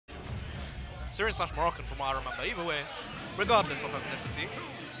Syrian / Moroccan from what I remember. Either way, regardless of ethnicity.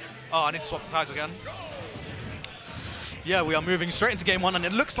 Oh, I need to swap the tags again. Yeah, we are moving straight into game 1, and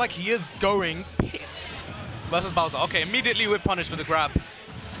it looks like he is going Pit versus Bowser. Okay, immediately we're punished with the grab.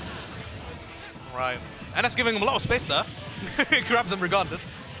 Right. And that's giving him a lot of space there. He grabs him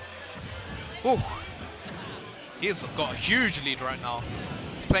regardless. Ooh. He's got a huge lead right now.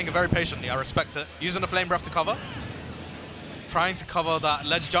 He's playing it very patiently. I respect it. Using the Flame Breath to cover. Trying to cover that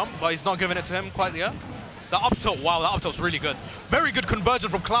ledge jump, but he's not giving it to him quite yet. The up tilt, wow, that up tilt's really good. Very good conversion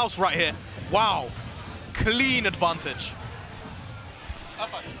from Claus right here. Wow. Clean advantage.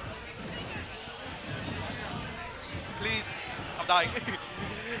 Please. I'm dying.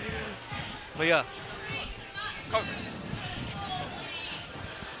 But yeah. Go.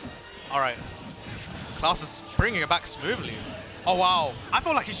 Alright. Claus is bringing it back smoothly. Oh wow. I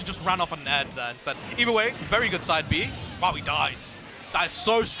feel like he should just run off an Ed there instead. Either way, very good side B. Wow, he dies. That is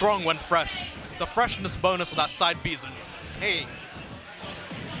so strong when fresh. The freshness bonus of that side B is insane.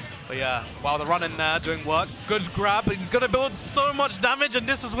 But yeah, wow, the run in there doing work. Good grab. He's going to build so much damage, and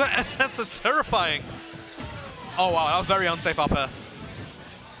this is where NS is terrifying. Oh wow, that was very unsafe up here.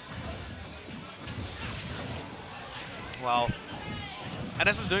 Wow.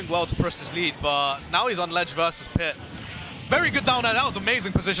 NS is doing well to push this lead, but now he's on ledge versus Pit. Very good down there. That was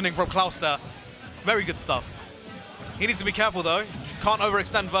amazing positioning from Claus there. Very good stuff. He needs to be careful though. Can't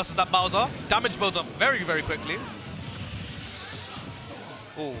overextend versus that Bowser. Damage builds up very, very quickly.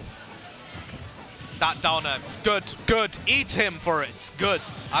 Ooh. That down there. Good, good. Eat him for it. Good.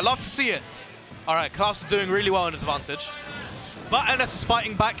 I love to see it. All right, Claus is doing really well in advantage. But NS is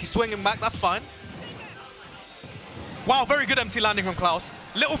fighting back. He's swinging back. That's fine. Wow, very good empty landing from Claus.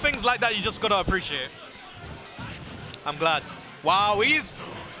 Little things like that you just got to appreciate. I'm glad. Wow, he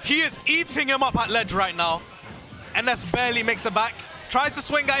is eating him up at ledge right now. NS barely makes it back. Tries to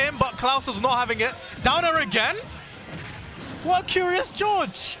swing at him, but Claus is not having it. Down air again? What a curious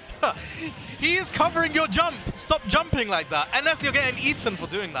George. He is covering your jump. Stop jumping like that. NS, you're getting eaten for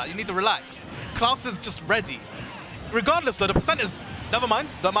doing that. You need to relax. Claus is just ready. Regardless though, the percent is, never mind,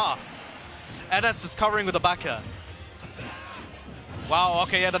 don't matter. NS just covering with the back air. Wow,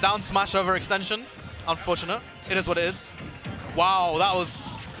 okay, yeah, the down smash over extension. Unfortunate. It is what it is. Wow, that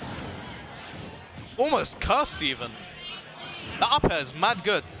was almost cursed even. The up air is mad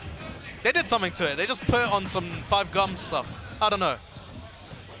good. They did something to it. They just put it on some 5 gum stuff. I don't know.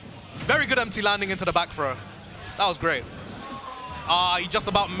 Very good empty landing into the back throw. That was great. Ah, he just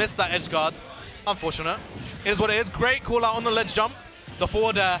about missed that edge guard. Unfortunate. It is what it is. Great call out on the ledge jump. The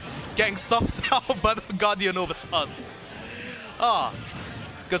forward air getting stuffed out by the Guardian Overtons. Ah,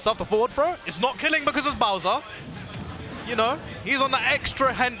 good stuff. The forward throw. It's not killing because it's Bowser. You know, he's on the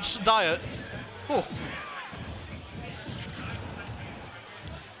extra hench diet. Ooh.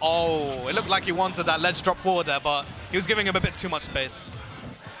 Oh, it looked like he wanted that ledge drop forward there, but he was giving him a bit too much space.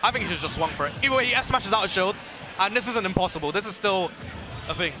 I think he should have just swung for it. Either way, he S-smashes out his shield, and this isn't impossible. This is still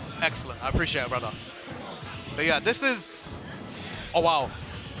a thing. Excellent. I appreciate it, brother. But yeah, this is... Oh, wow.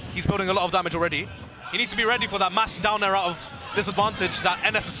 He's building a lot of damage already. He needs to be ready for that mass down air out of disadvantage that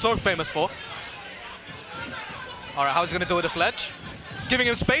NS is so famous for. All right, how's he going to deal with this ledge? Giving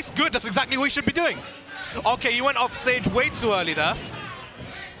him space. Good, that's exactly what he should be doing. Okay, he went off stage way too early there.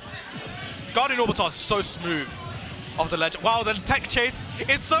 Guardian Orbitar is so smooth off the ledge. Wow, the tech chase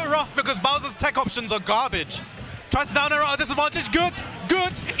is so rough because Bowser's tech options are garbage. Tries to down air out of disadvantage. Good,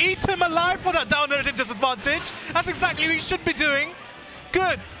 good. Eat him alive for that down air at disadvantage. That's exactly what he should be doing.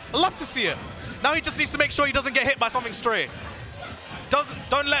 Good. I love to see it. Now he just needs to make sure he doesn't get hit by something stray.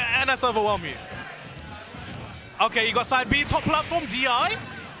 Don't let NS overwhelm you. Okay, you got side B, top platform, DI.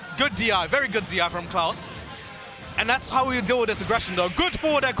 Good DI, very good DI from Claus. And that's how we deal with this aggression though. Good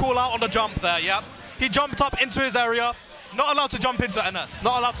forward air call out on the jump there, yep. He jumped up into his area. Not allowed to jump into NS.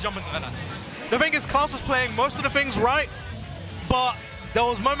 Not allowed to jump into NS. The thing is, Claus was playing most of the things right, but there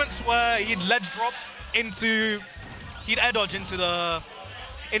was moments where he'd ledge drop into, he'd air dodge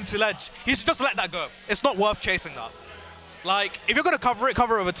into ledge. He should just let that go. It's not worth chasing that. Like, if you're gonna cover it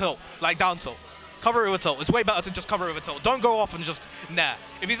with a tilt, like down tilt. Cover it with a tilt. It's way better to just cover it with a tilt. Don't go off and just nair.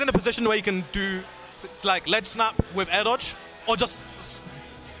 If he's in a position where you can do like ledge snap with air dodge, or just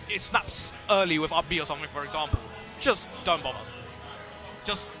it snaps early with up B or something, for example, just don't bother.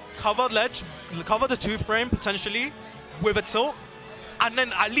 Just cover ledge, cover the 2 frame potentially with a tilt, and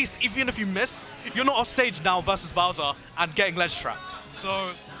then at least even if you miss, you're not off stage now versus Bowser and getting ledge trapped.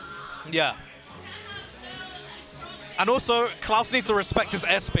 So yeah. And also, Claus needs to respect his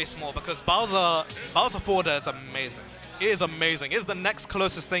airspace more because Bowser forward air is amazing. It is amazing. It is the next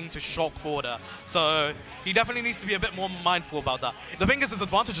closest thing to shock forwarder. So he definitely needs to be a bit more mindful about that. The thing is, his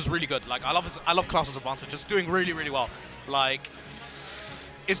advantage is really good. Like, I love Klaus's advantage. It's doing really, really well. Like,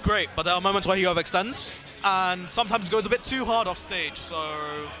 it's great, but there are moments where he overextends, and sometimes goes a bit too hard off stage. So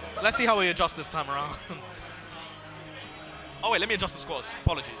let's see how he adjusts this time around. Oh, wait, let me adjust the scores.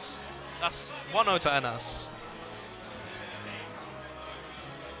 Apologies. That's 1-0 to NS.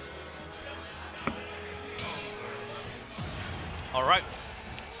 All right,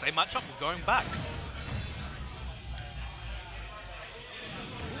 same matchup, we're going back.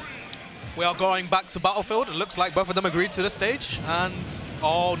 We are going back to Battlefield. It looks like both of them agreed to the stage. And,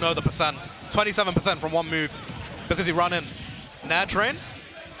 oh no, the percent. 27% from one move because he ran in. Nair train.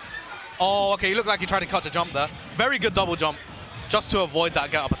 Oh, okay, he looked like he tried to catch a jump there. Very good double jump just to avoid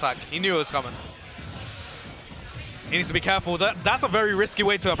that get-up attack. He knew it was coming. He needs to be careful. That's a very risky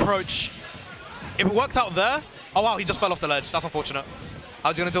way to approach. If it worked out there, oh wow, he just fell off the ledge. That's unfortunate.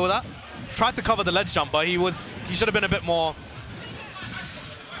 How's he gonna deal with that? Tried to cover the ledge jump, but he should have been a bit more.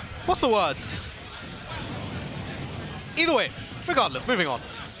 What's the words? Either way, regardless, moving on.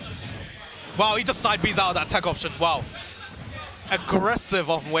 Wow, he just side B's out of that tech option. Wow. Aggressive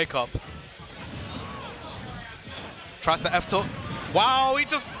off wake up. Tries to F tilt. Wow, he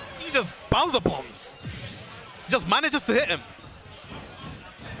just Bowser bombs. He just manages to hit him.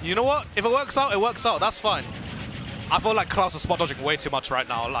 You know what? If it works out, it works out. That's fine. I feel like Claus is spot dodging way too much right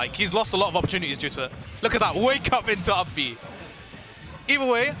now. Like, he's lost a lot of opportunities due to it. Look at that, wake up into up B. Either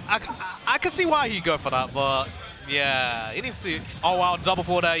way, I can see why he'd go for that, but yeah, he needs to. Oh wow, double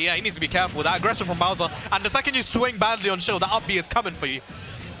forward there. Yeah, he needs to be careful. That aggression from Bowser, and the second you swing badly on shield, that up B is coming for you.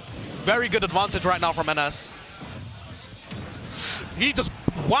 Very good advantage right now from NS. He just,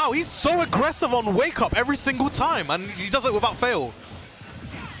 wow, he's so aggressive on wake up every single time, and he does it without fail.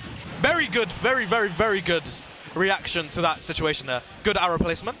 Very good, very, very, very good reaction to that situation there. Good arrow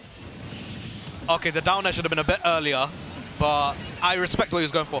placement. Okay, the down air should have been a bit earlier, but I respect what he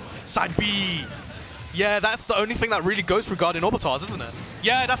was going for. Side B. Yeah, that's the only thing that really goes through Guardian Orbitars, isn't it?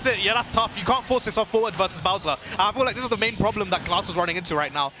 Yeah, that's it. Yeah, that's tough. You can't force yourself forward versus Bowser. I feel like this is the main problem that Claus is running into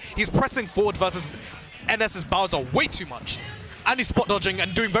right now. He's pressing forward versus NS's Bowser way too much. And he's spot dodging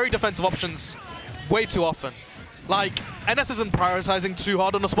and doing very defensive options way too often. Like, NS isn't prioritizing too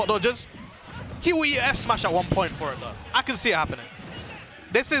hard on the spot dodges. He will eat F smash at one point for it though. I can see it happening.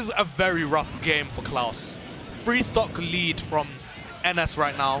 This is a very rough game for Claus. Free stock lead from NS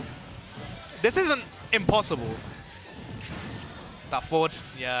right now. This isn't impossible. That forward,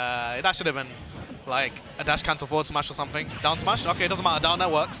 yeah, that should have been like a dash cancel forward smash or something. Down smash, okay, it doesn't matter, down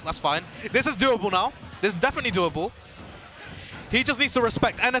that works, that's fine. This is doable now. This is definitely doable. He just needs to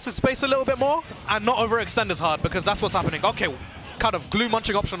respect NS's space a little bit more and not overextend as hard, because that's what's happening. Okay, kind of glue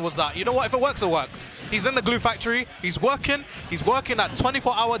munching option was that. You know what, if it works, it works. He's in the glue factory, he's working that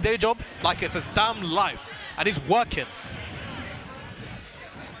 24-hour day job like it's his damn life, and he's working.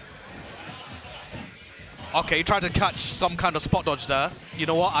 Okay, he tried to catch some kind of spot dodge there. You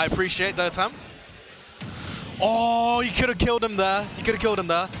know what, I appreciate the attempt. Oh, he could have killed him there. He could have killed him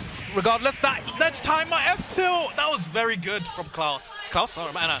there. Regardless, that ledge timer F tilt, that was very good from Claus. Claus?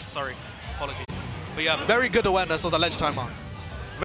 Oh, NS, sorry. Apologies. But yeah, very good awareness of the ledge timer.